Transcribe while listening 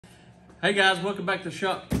Hey guys, welcome back to the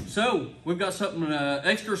shop. So, we've got something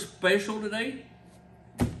extra special today.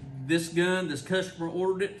 This gun, this customer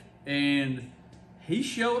ordered it, and he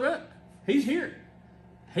showed up. He's here.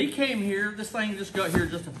 He came here. This thing just got here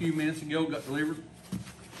just a few minutes ago, got delivered.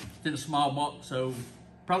 It's in a small box, so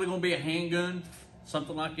probably gonna be a handgun,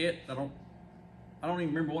 something like that. I don't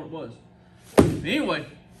even remember what it was. Anyway,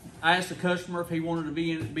 I asked the customer if he wanted to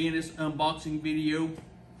be in this unboxing video,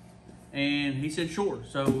 and he said sure.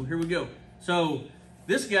 So here we go. So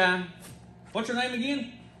this guy, what's your name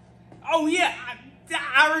again? Oh yeah,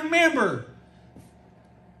 I remember.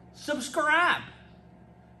 Subscribe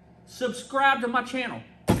to my channel.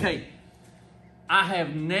 Okay, I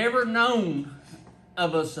have never known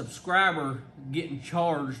of a subscriber getting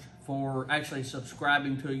charged for actually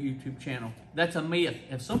subscribing to a YouTube channel. That's a myth.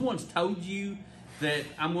 If someone's told you that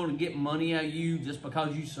I'm going to get money out of you just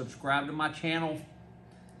because you subscribe to my channel,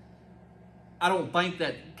 I don't think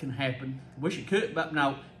that can happen. Wish it could, but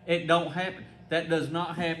no, it don't happen. That does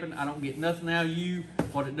not happen. I don't get nothing out of you.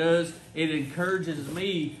 What it does, it encourages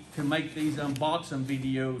me to make these unboxing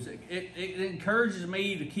videos. It encourages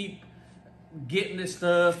me to keep getting this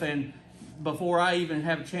stuff, and before I even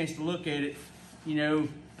have a chance to look at it, you know,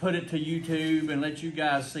 put it to YouTube and let you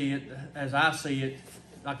guys see it as I see it,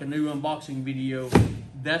 like a new unboxing video.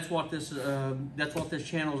 That's what this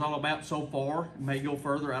channel is all about so far. It may go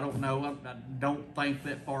further, I don't know. I don't think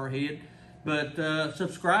that far ahead. But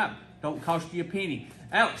subscribe. Don't cost you a penny.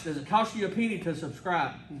 Alex, does it cost you a penny to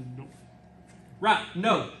subscribe? No. Right,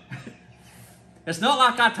 no. It's not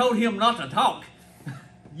like I told him not to talk.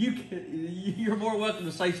 You're more welcome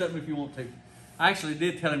to say something if you want to. I actually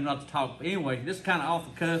did tell him not to talk. But anyway, this is kind of off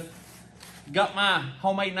the cuff. Got my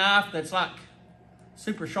homemade knife that's like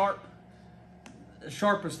super sharp. The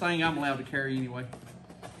sharpest thing I'm allowed to carry anyway.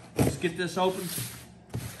 Let's get this open.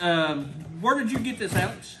 Where did you get this,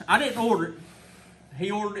 Alex? I didn't order it.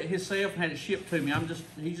 He ordered it himself and had it shipped to me.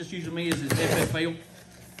 He's just using me as his FFL.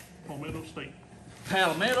 Palmetto State.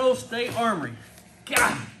 Palmetto State Armory.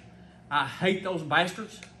 God, I hate those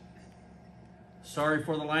bastards. Sorry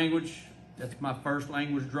for the language. That's my first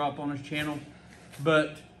language drop on this channel.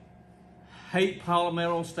 But hate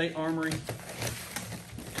Palmetto State Armory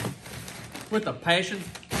with a passion.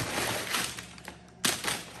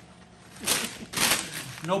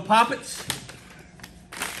 No poppets.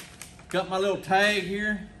 Got my little tag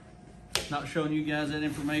here. Not showing you guys that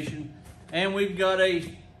information. And we've got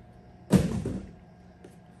a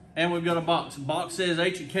box. The box says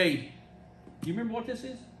H&K. Do you remember what this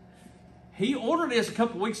is? He ordered this a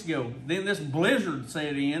couple weeks ago. Then this blizzard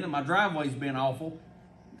set in and my driveway's been awful.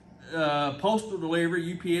 Postal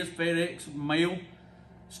delivery, UPS, FedEx, mail,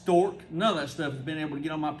 Stork, none of that stuff has been able to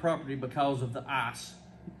get on my property because of the ice.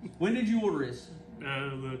 When did you order this?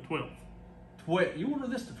 The 12th. 12. You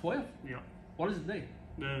ordered this the 12th? Yeah. What is it today?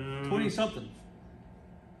 20 something.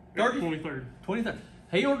 30? 23rd. 23rd.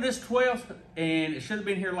 He ordered this 12th, and it should have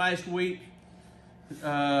been here last week.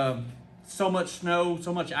 So much snow,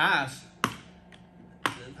 so much ice.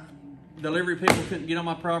 Delivery people couldn't get on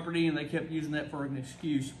my property, and they kept using that for an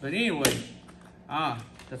excuse. But anyway,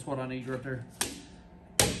 that's what I need right there.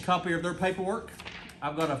 Copy of their paperwork.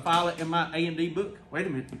 I've got to file it in my A&D book. Wait a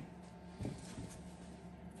minute.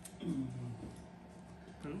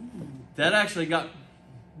 That actually got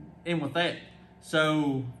in with that.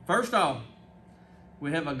 So first off,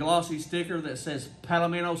 we have a glossy sticker that says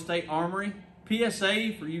Palmetto State Armory.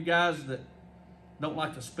 PSA for you guys that don't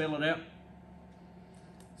like to spell it out.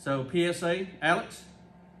 So PSA, Alex,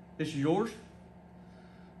 this is yours.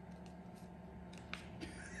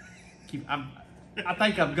 I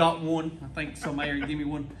think I've got one. I think somebody give me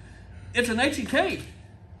one. It's an H&K.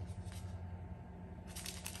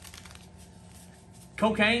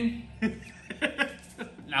 Cocaine. No,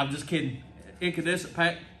 I'm just kidding. Incandescent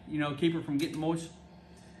pack, you know, keep it from getting moist.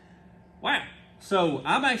 Wow. So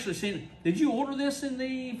I'm actually seeing, did you order this in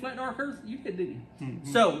the Flat Dark Earth? You did, didn't you?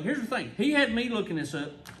 Mm-hmm. So here's the thing. He had me looking this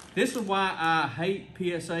up. This is why I hate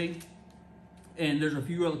PSA, and there's a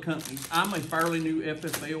few other companies. I'm a fairly new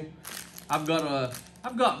FFL. I've got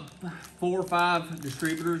 4 or 5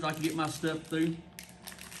 distributors I can get my stuff through.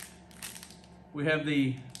 We have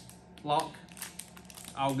the lock.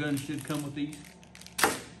 All guns should come with these.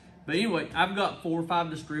 But anyway, I've got 4 or 5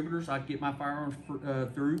 distributors I can get my firearms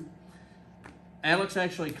through. Alex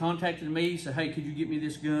actually contacted me, said, hey, could you get me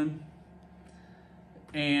this gun?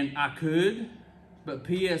 And I could, but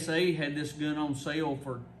PSA had this gun on sale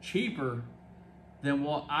for cheaper than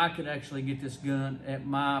what I could actually get this gun at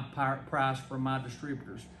my price from my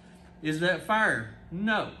distributors. Is that fair?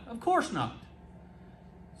 No, of course not.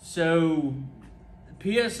 So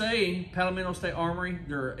PSA, Palomino State Armory,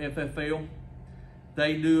 they're FFL.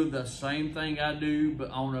 They do the same thing I do, but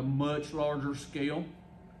on a much larger scale.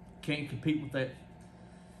 Can't compete with that.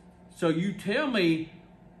 So you tell me,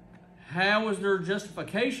 how is their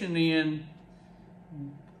justification in?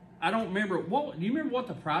 I don't remember do you remember what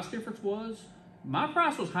the price difference was? My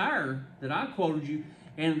price was higher than I quoted you,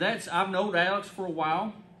 and I've known Alex for a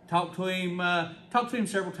while. Talked to him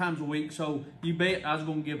several times a week. So you bet I was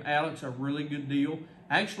going to give Alex a really good deal.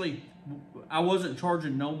 Actually, I wasn't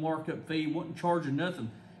charging no markup fee, wasn't charging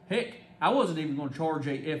nothing. Heck, I wasn't even going to charge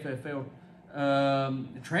a FFL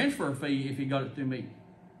transfer fee if he got it through me.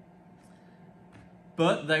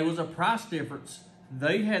 But there was a price difference.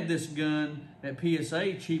 They had this gun at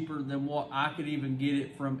PSA cheaper than what I could even get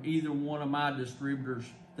it from either one of my distributors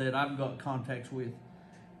that I've got contacts with.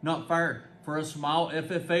 Not fair. For us small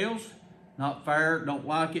FFLs, not fair, don't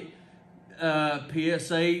like it.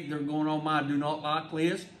 PSA, they're going on my do not like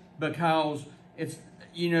list because it's,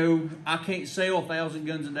 I can't sell 1,000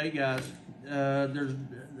 guns a day, guys.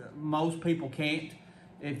 Most people can't.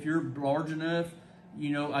 If you're large enough,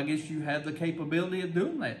 I guess you have the capability of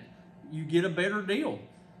doing that. You get a better deal.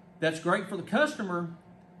 That's great for the customer,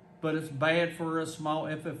 but it's bad for us small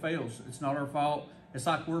FFLs. It's not our fault. It's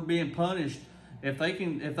like we're being punished. If they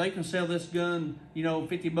can sell this gun,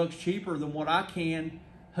 $50 cheaper than what I can,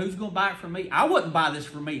 who's going to buy it from me? I wouldn't buy this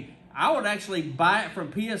from me. I would actually buy it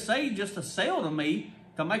from PSA just to sell to me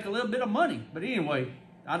to make a little bit of money. But anyway,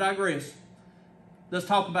 I digress. Let's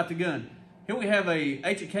talk about the gun. Here we have a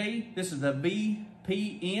H&K. This is the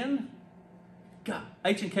VP9. God,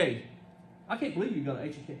 H&K. I can't believe you got an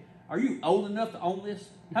H&K. Are you old enough to own this?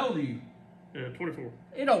 How old are you? 24.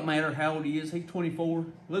 It don't matter how old he is. He's 24.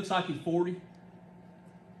 Looks like he's 40.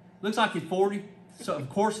 Looks like he's 40. So, of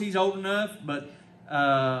course, he's old enough, but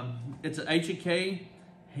it's an H&K.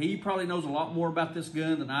 He probably knows a lot more about this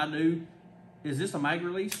gun than I do. Is this a mag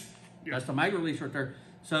release? Yeah. That's the mag release right there.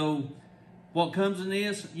 So, what comes in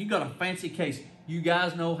this, you got a fancy case. You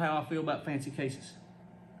guys know how I feel about fancy cases.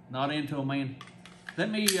 Not into them, man.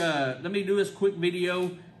 Let me do this quick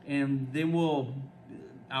video, and then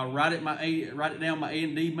I'll write it down my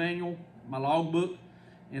A&D manual, my logbook,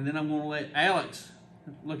 and then I'm going to let Alex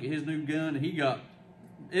look at his new gun he got.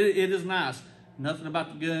 It is nice. Nothing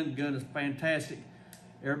about the gun. The gun is fantastic.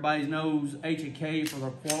 Everybody knows H&K for their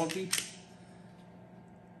quality.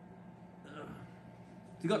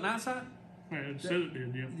 You got night sight? Yeah, it said it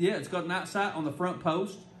did, yeah. Yeah, it's got night sight on the front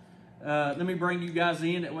post. Let me bring you guys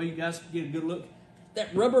in. That way you guys can get a good look.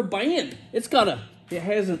 That rubber band. It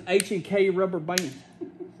has an H&K rubber band.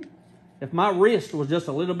 If my wrist was just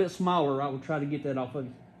a little bit smaller, I would try to get that off of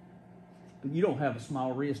you. But you don't have a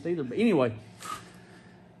small wrist either. But anyway,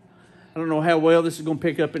 I don't know how well this is going to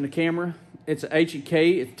pick up in the camera. It's an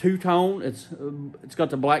H&K. It's two-tone. It's got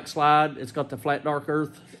the black slide. It's got the flat dark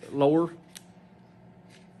earth lower.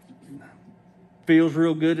 Feels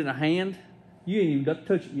real good in the hand. You ain't even got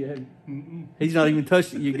to touch it yet. He's not even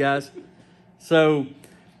touched it, you guys. So,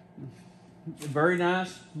 very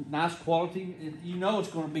nice quality. You know it's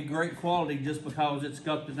going to be great quality just because it's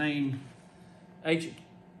got the name H.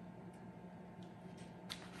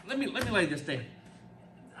 Let me lay this down.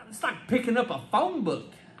 It's like picking up a phone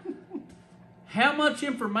book. How much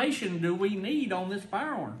information do we need on this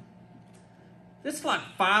firearm? It's like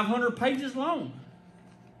 500 pages long.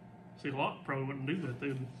 See, a lot probably wouldn't do that. They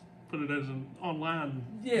would put it as an online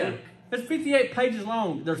book. It's 58 pages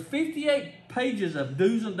long. There's 58 pages of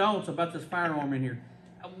do's and don'ts about this firearm in here.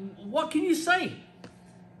 What can you say?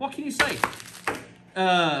 What can you say?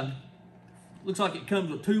 Looks like it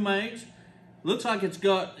comes with 2 mags. Looks like it's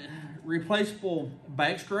got replaceable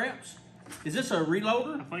back straps. Is this a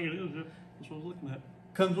reloader? I think it is, yeah. That's what I was looking at.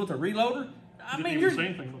 Comes with a reloader? Didn't even say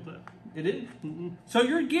anything about that. It didn't? So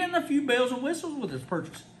you're getting a few bells and whistles with this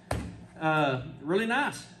purchase. Really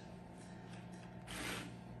nice.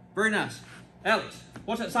 Very nice. Alex,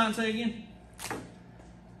 what's that sign say again?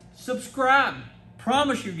 Subscribe.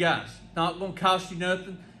 Promise you guys, not going to cost you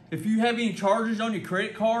nothing. If you have any charges on your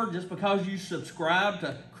credit card just because you subscribe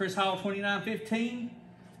to Chris Hall 2915,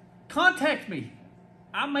 contact me.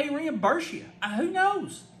 I may reimburse you. Who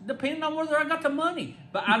knows? Depending on whether I got the money.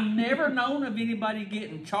 But I've never known of anybody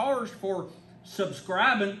getting charged for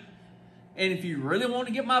subscribing. And if you really want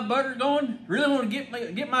to get my butter going, really want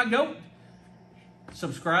to get my goat,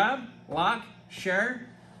 subscribe, like, share,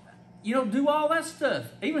 do all that stuff.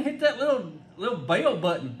 Even hit that little bell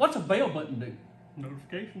button. What's a bell button do?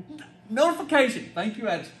 Notifications. Notification. Thank you,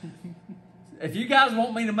 Alex. If you guys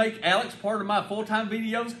want me to make Alex part of my full-time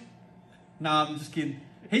videos, no, I'm just kidding.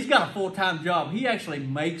 He's got a full-time job. He actually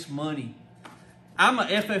makes money. I'm a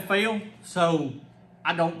FFL, so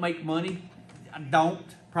I don't make money. I don't.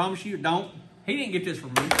 Promise you, don't. He didn't get this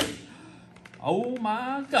from me. Oh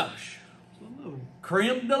my gosh.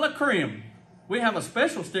 Creme de la creme. We have a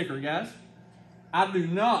special sticker, guys. I do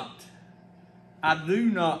not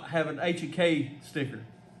have an H&K sticker.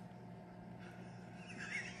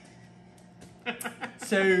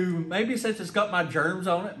 So maybe since it's got my germs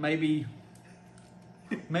on it, maybe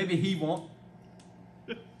he won't.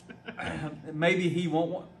 Maybe he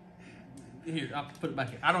won't want. Here, I'll put it back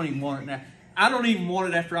here. I don't even want it now. I don't even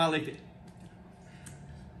want it after I licked it.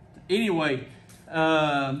 Anyway,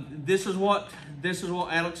 this is what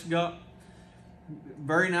Alex got.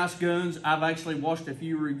 Very nice guns. I've actually watched a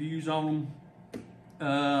few reviews on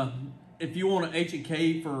them. If you want an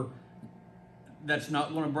H&K that's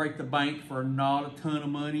not going to break the bank for not a ton of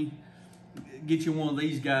money, get you one of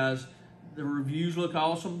these guys. The reviews look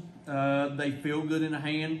awesome. They feel good in the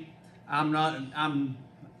hand. I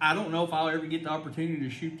don't know if I'll ever get the opportunity to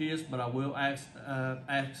shoot this, but I will ask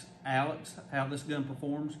Alex how this gun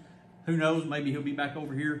performs. Who knows? Maybe he'll be back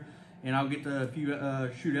over here, and I'll get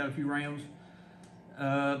to shoot out a few rounds.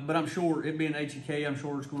 But I'm sure it being H&K, I'm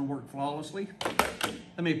sure it's going to work flawlessly.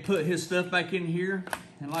 Let me put his stuff back in here,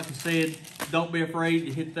 and like I said, don't be afraid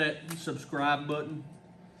to hit that subscribe button.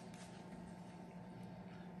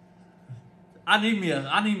 I need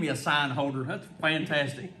me a sign holder. That's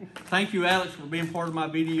fantastic. Thank you, Alex, for being part of my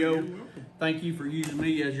video. Thank you for using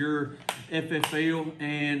me as your FFL.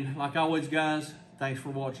 And like always, guys, thanks for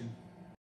watching.